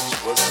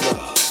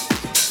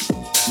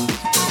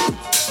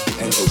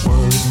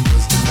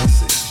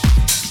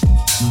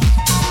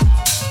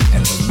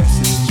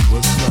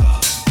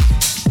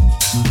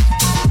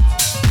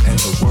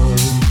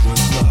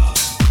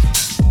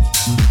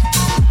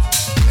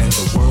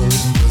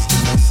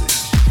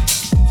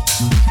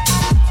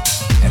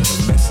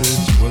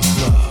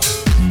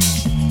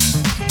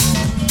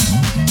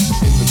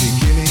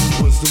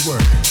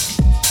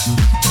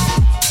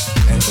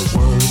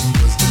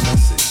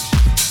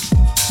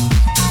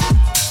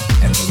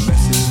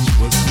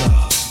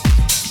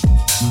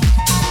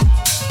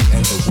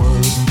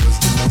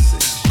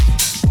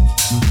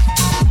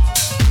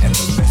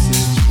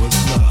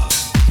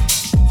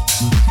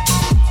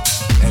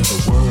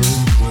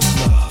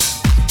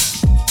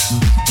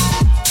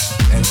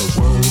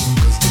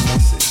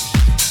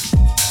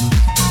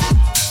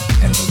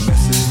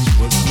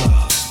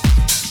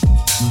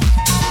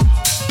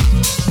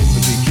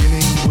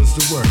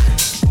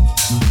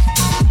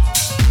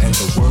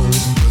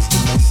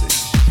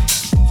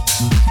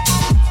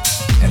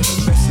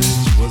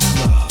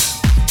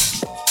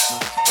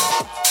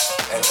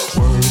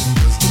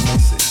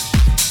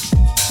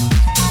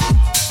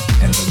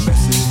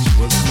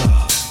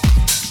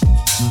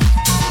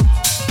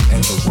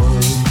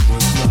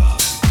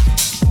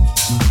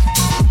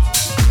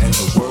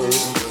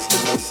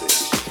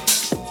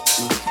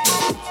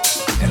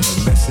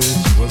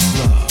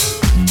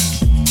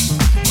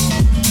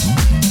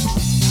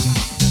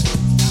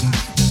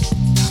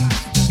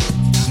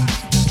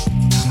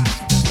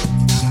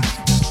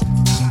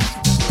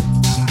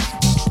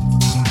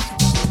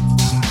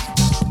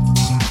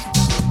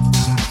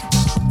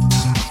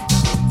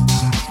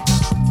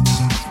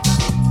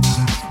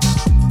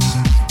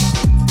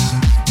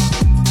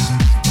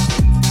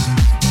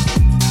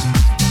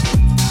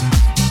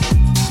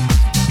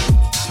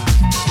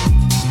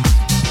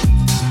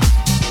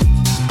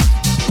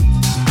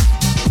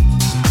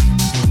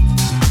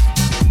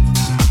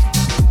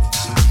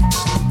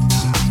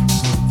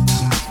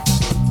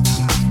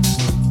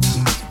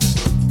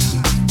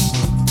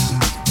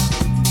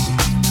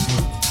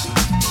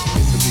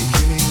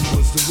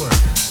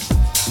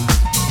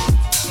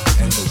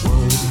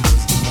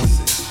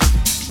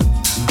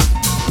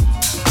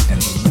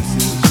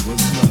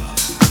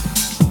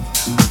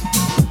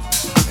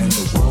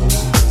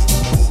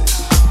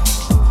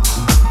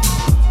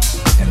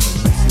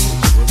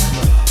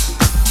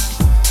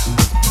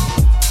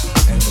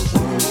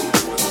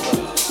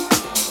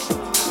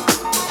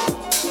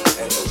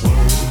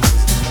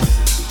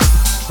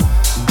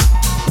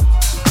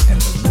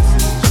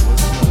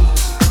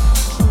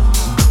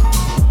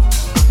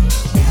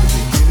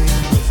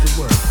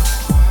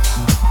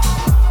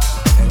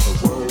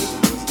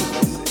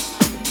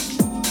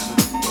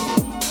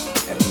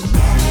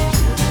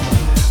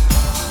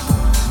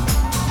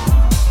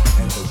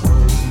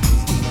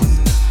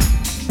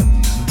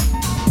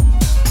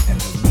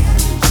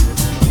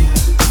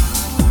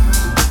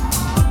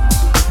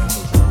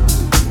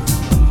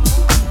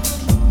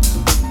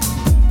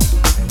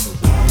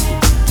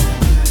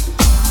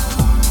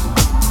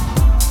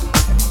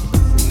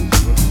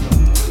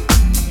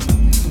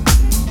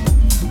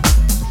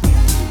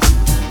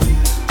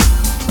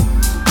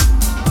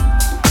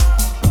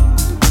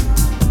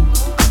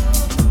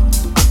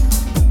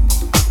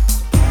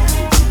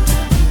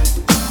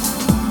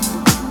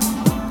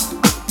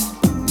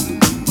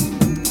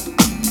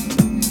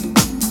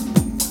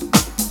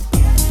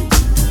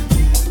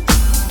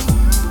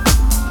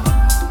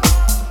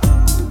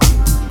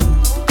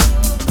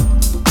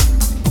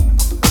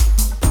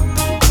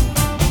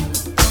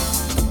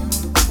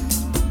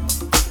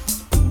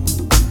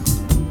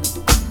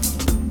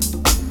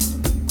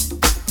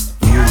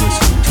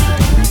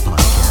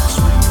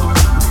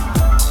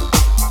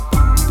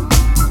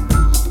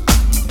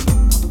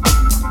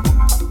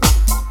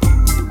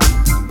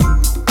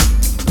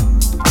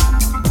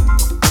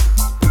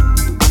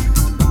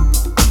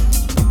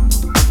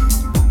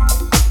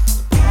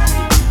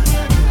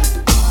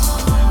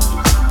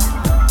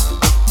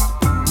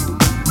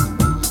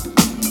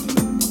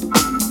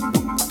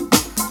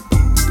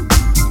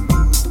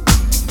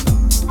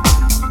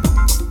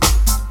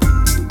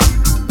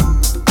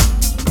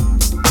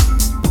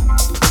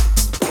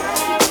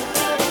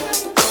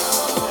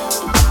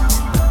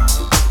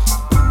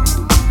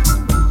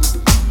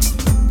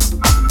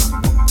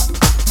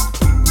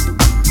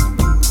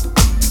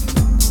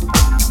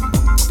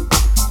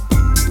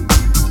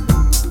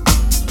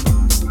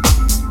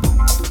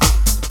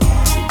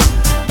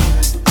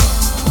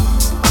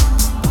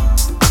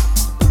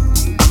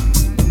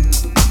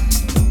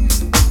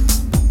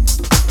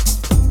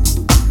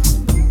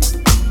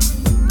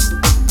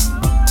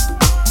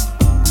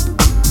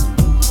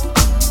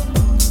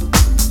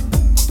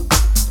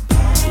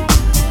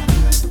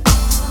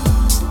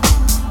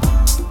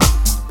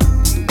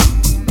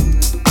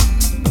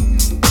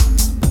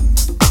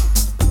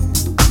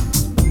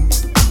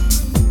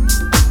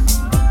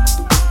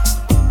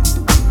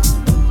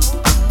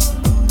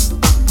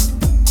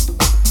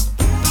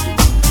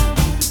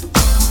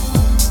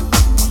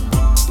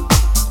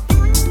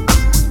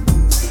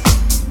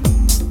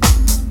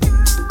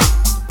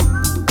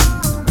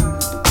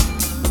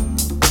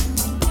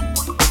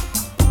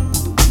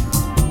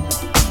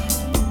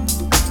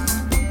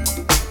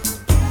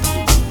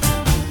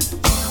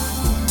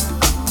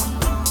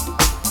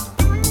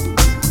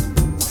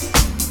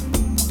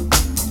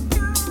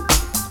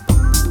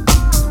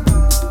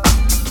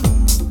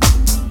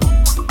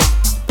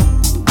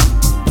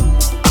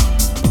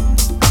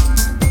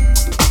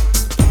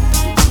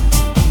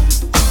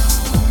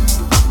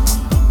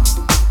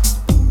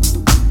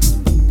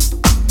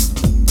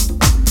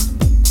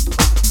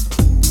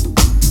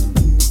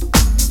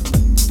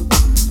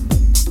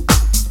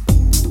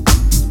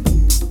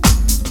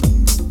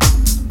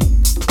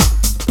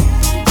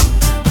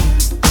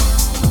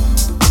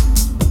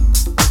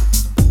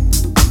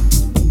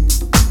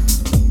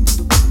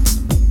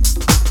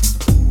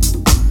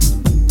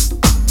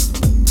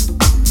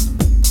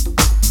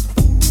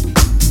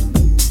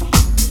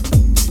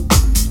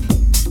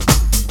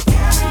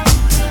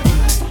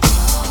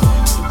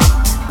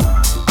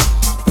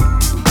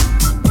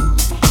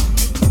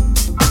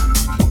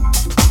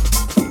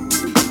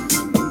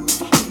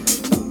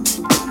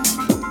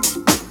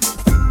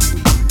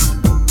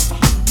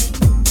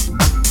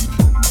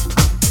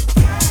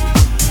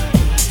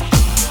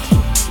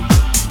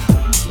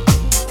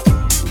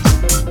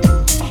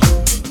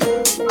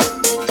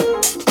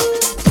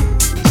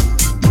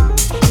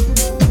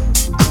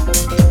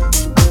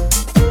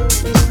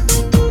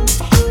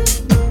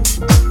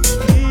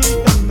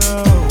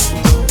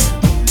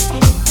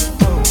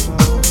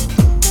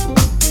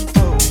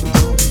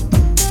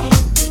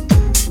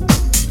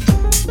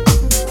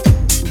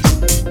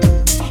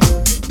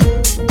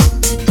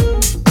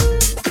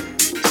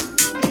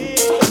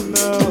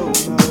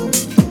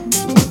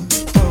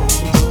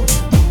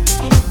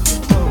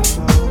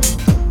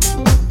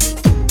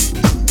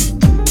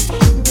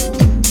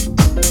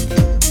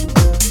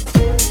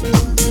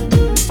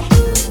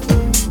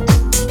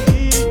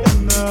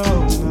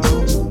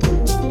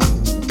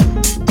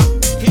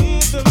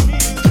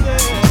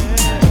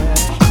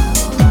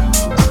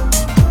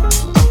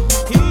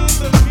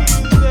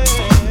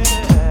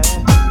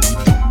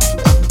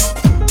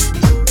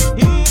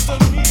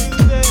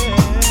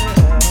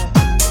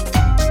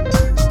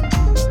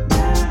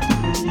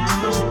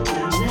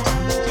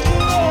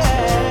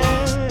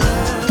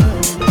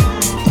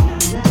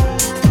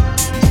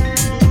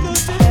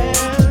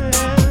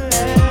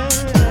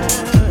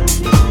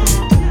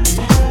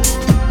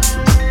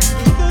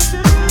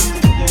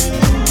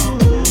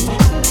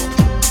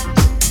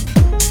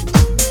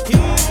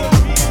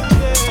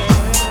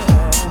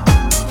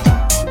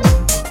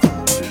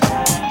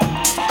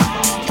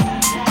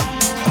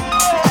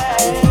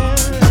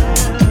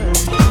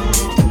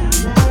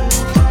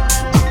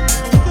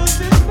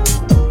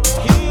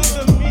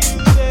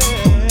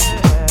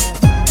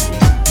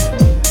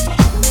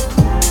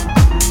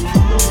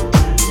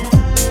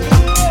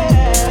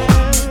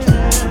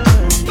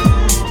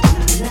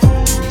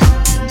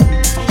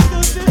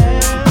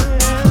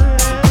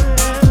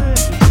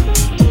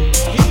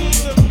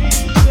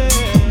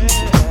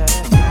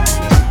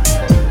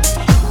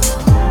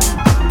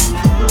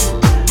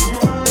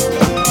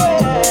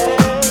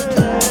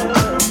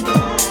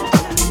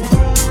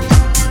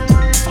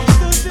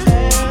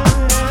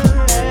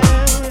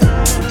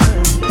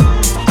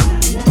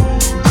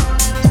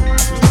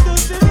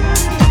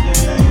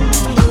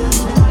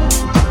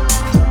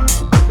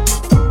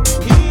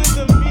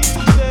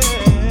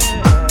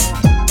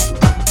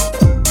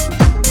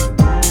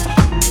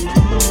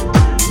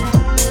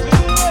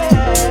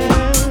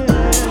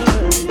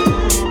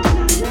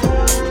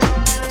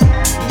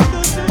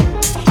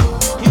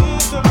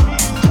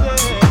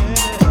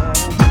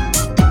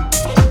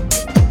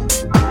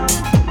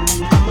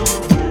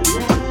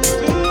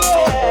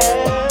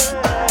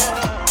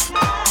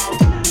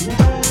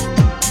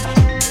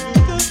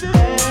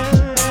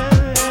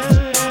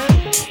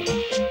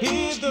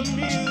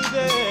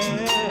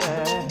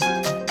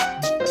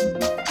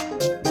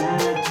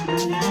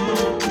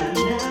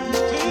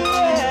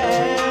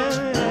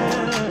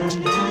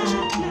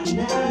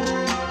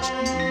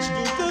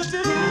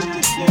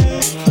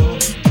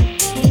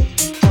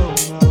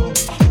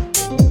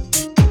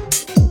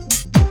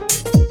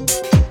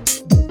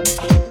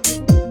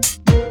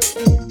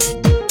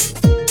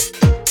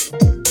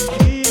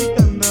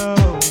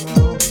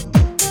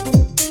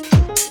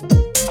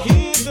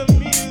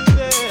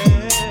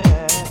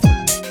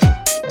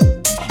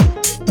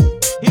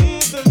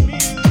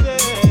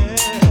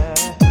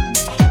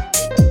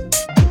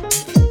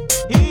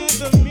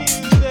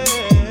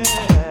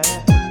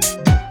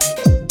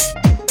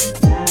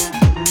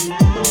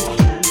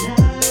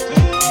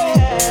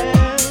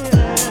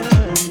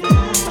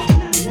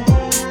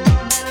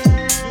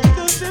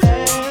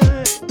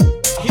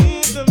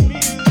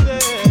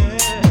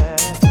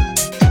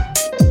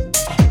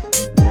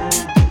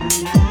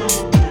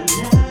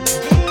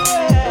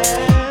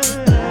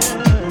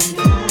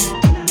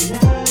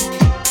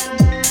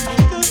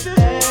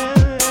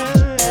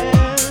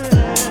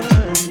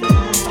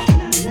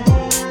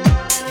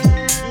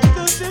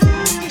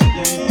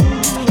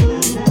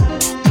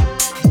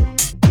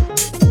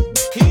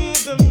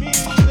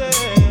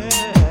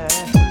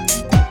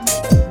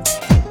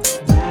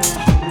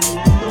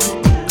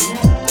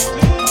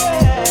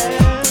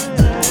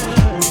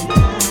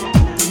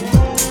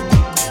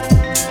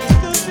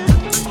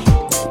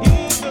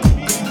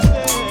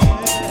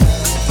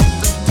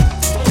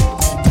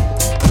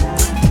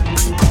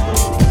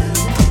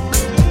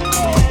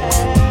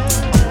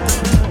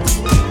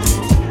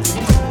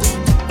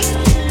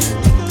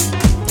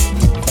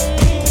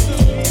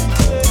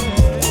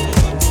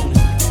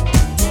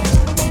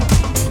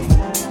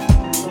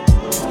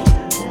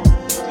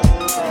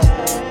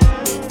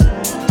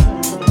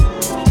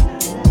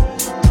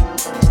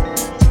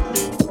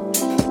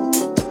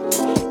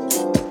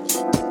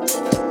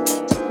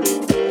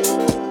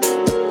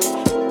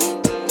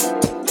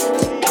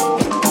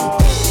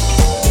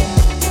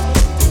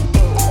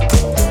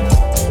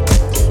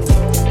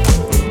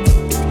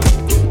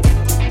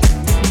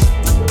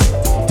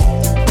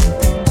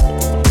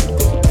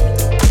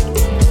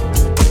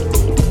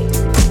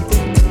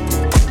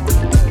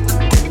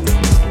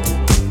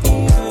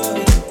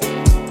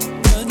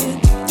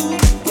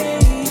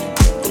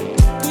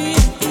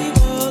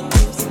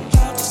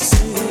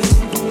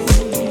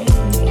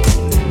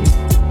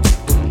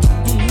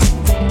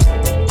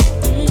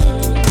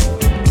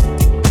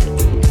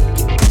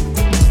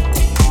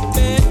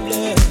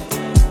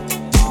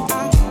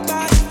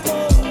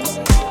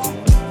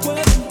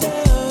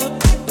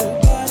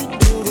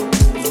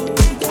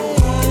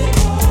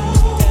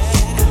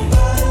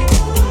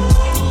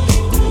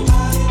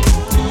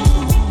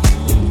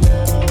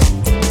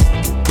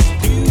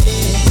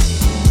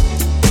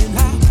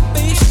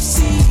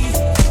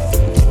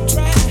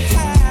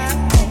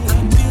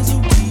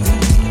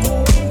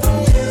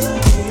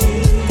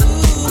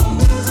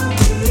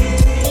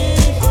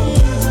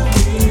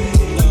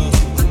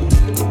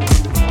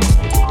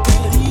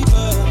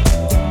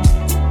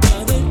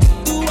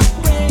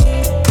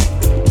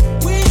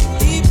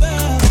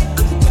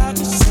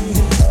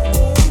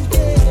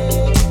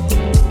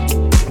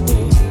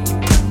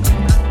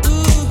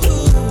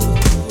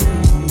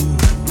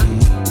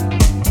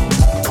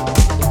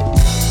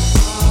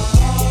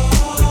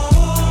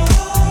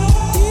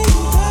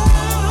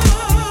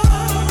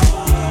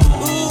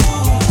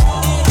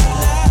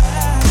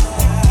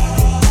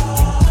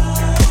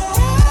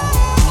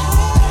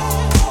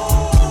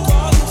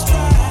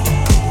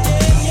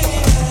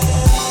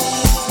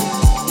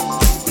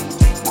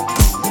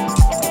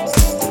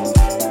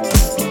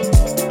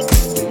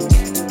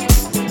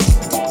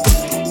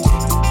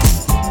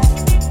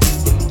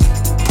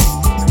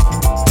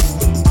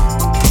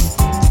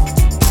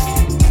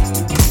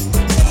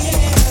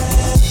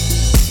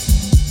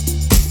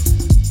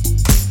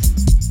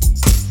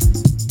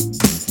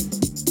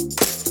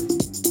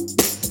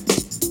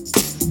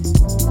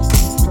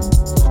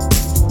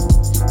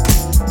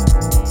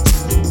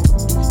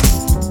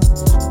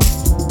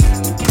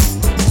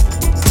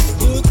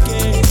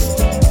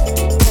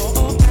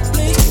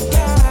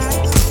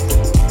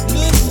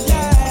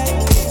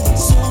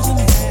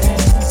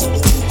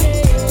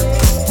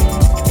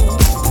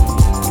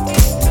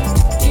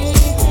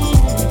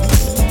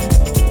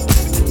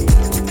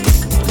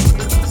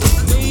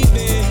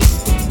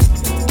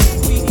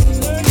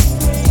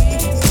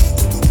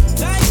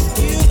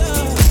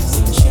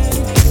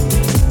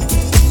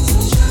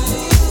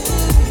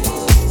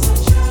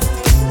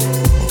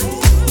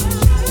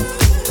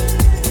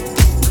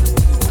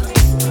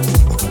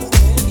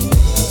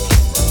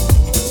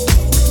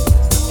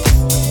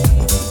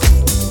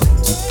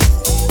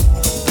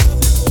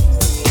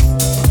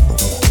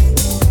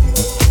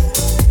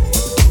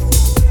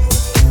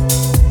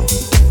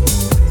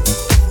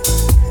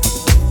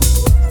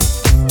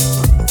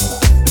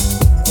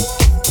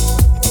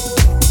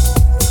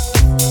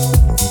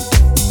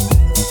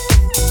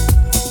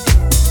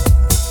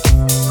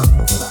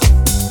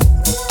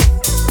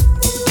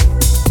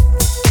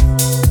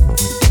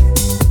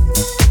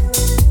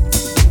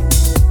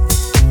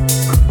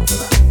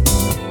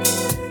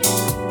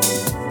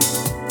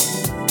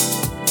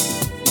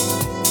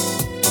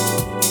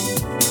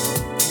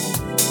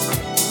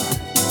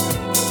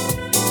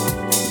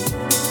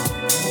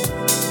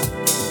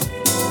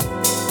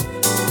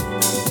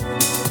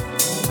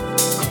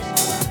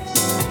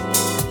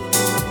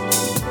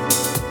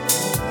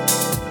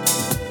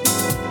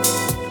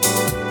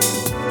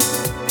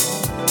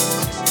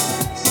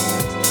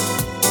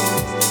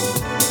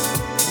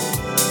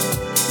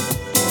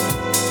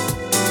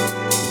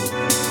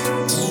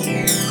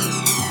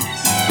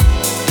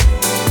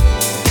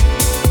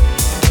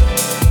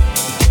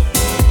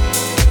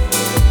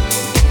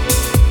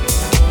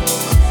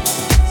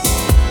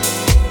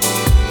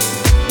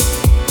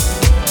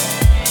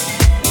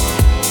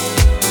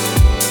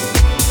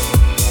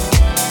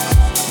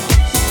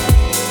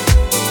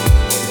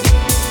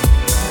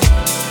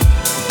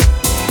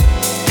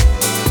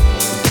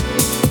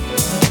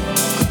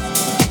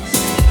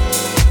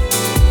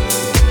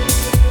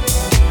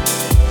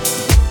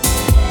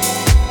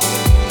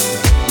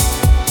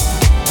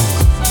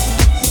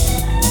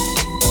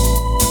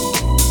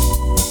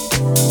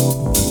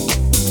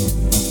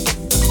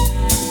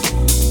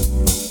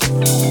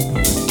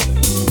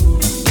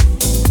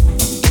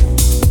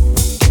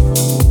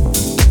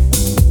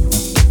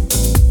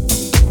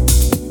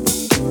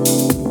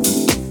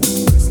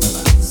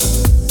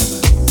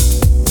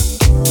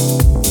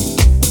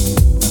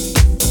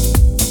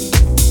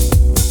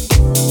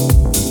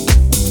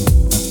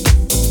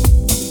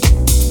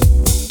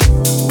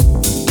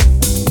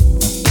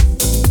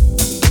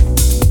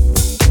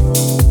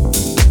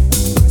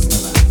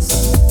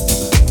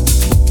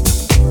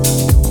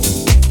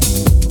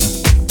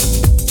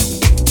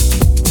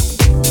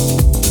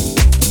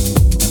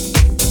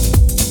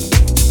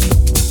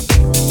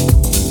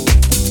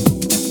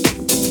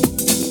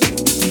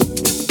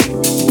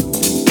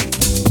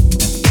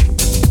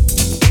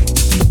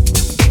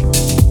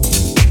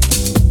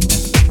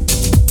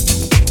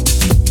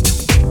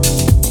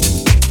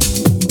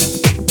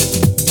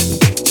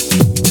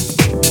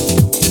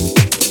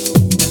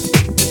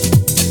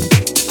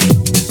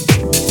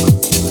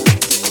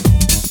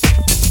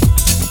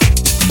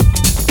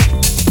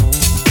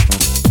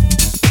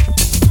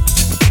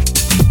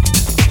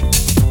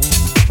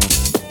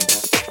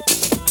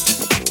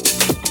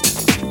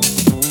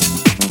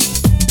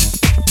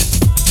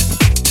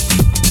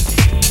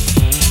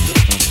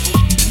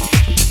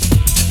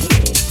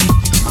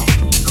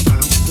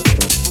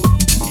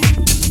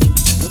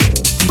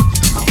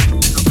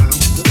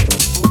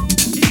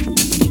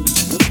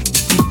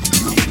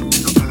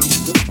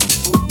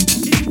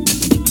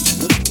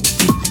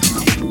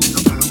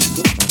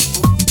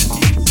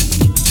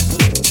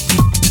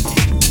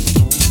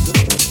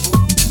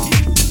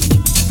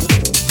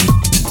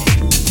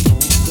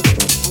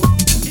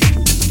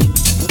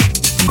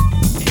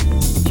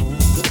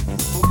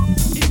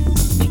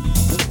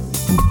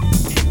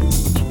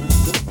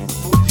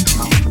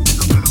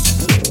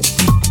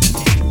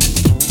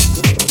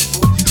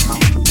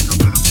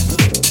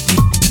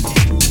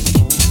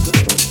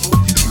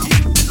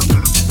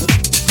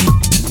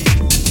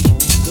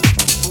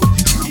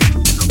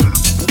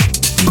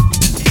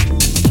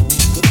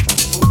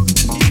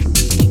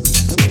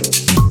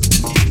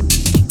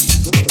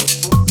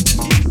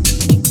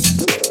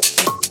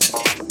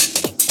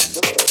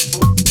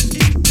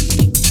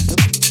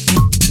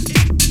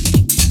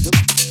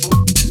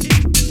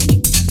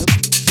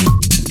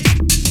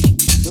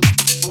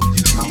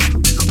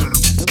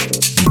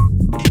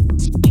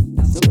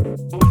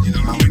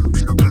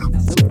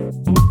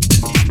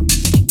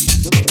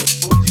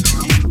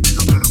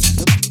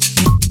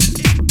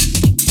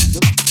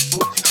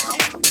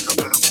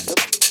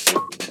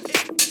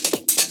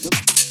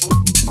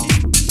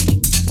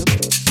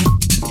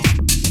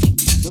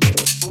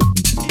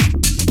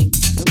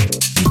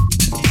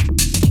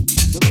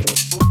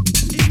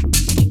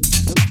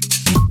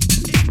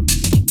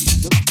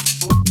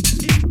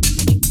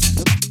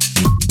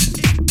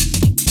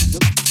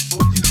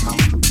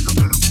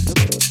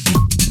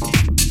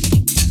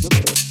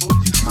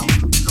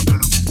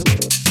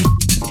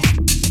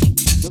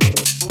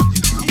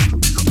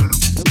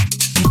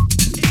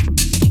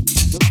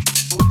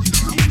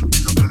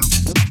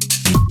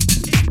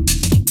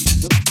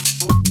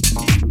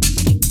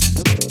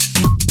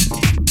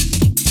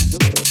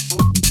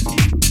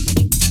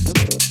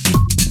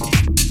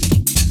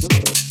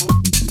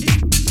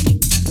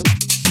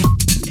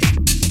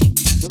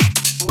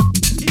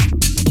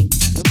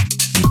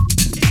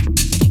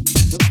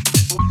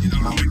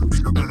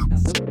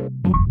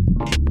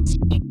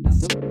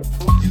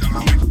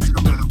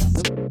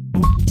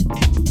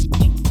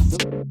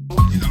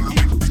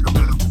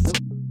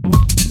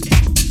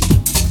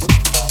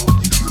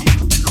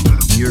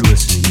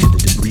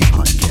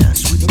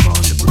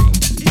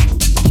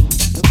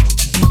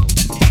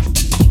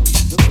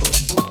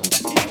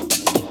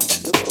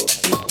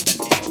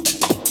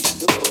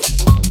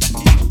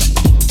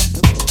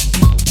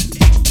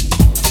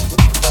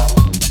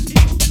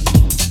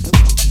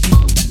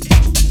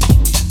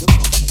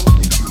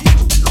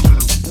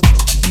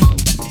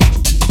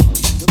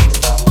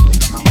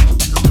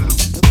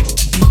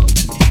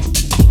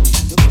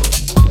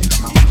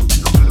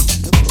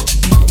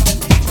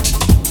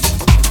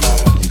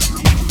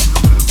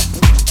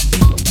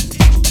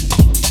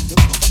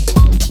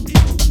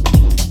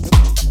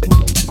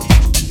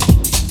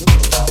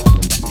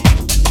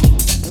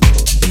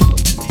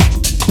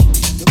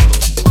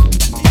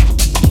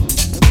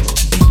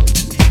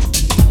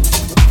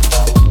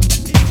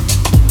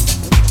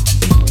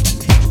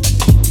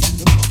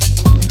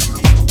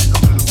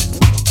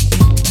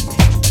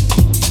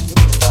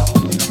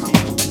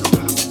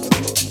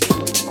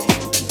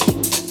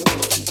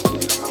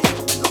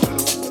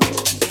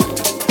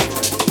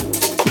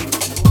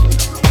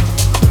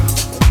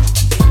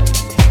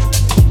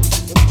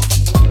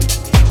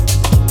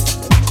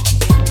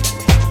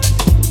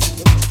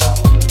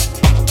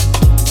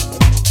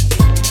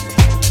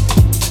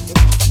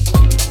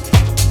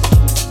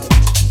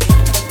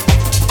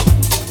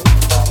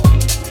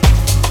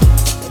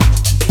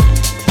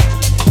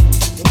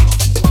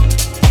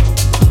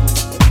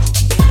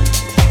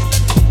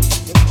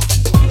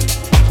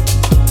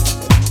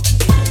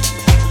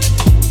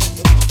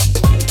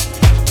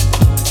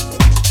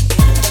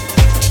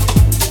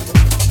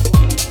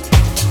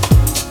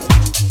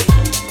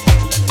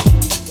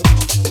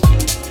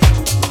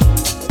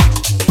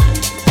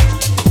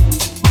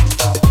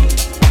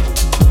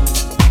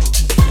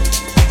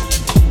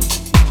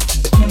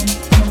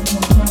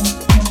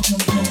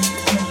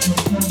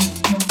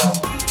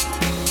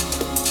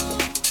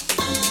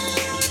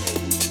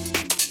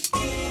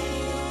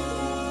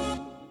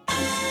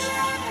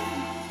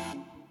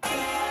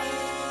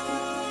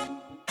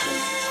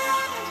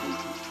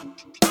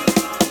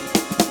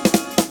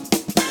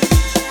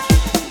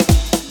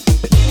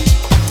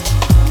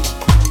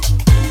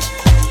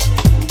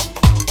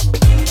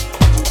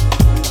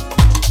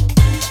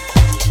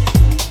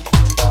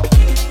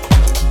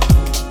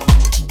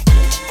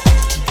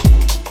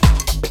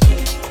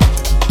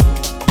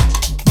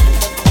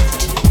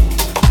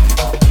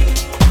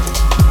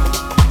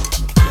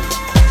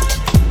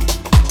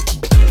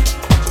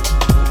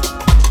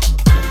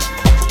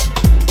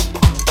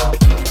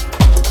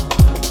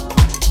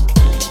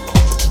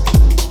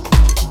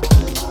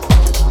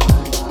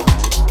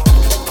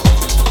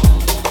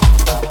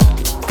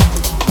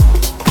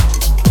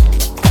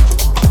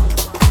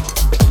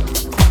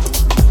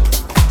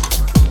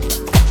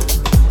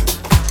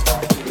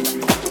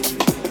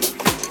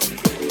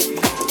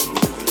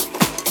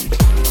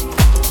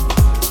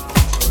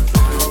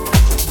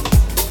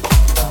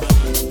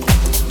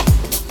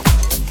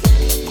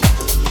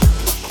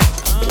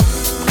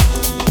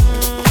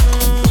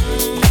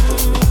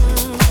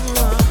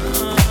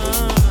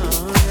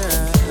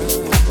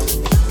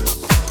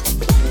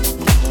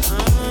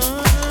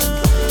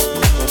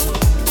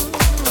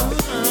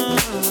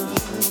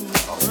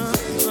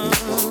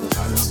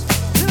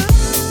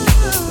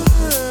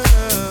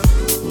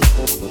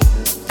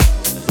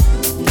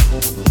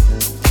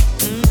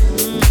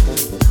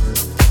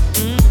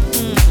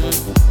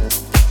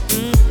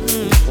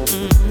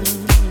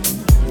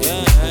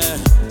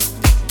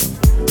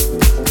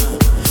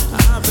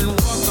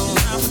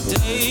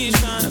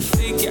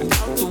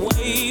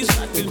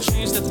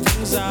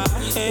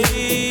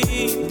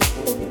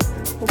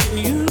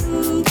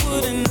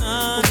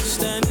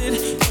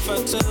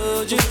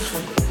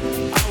I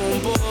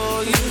won't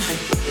bore you.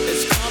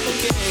 It's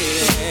complicated.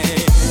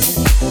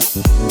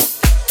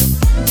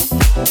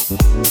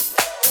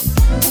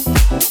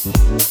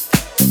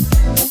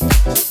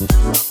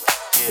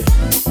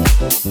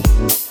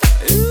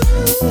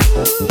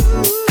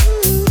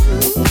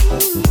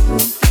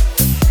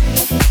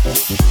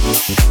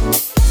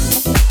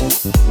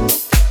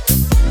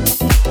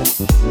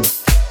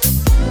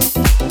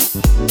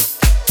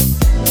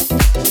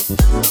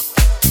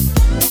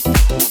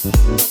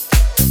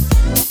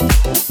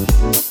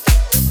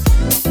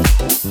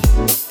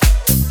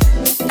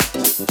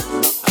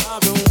 I've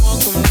been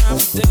walking around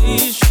for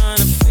days trying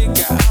to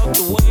figure out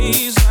the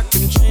ways I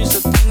can change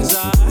the things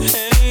I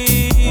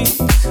hate.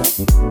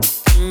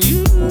 And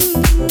you,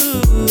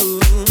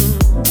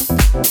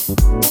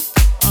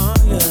 oh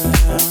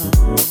yeah.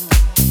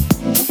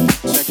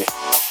 Check it.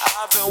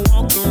 I've been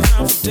walking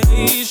around for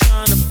days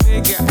trying to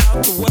figure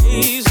out the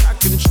ways I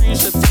can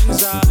change the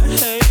things I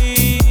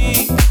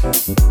hate.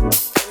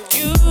 And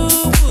you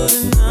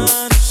wouldn't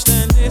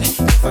understand it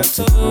if I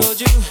told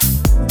you.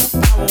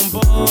 I won't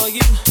bore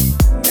you.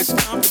 It's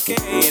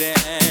complicated.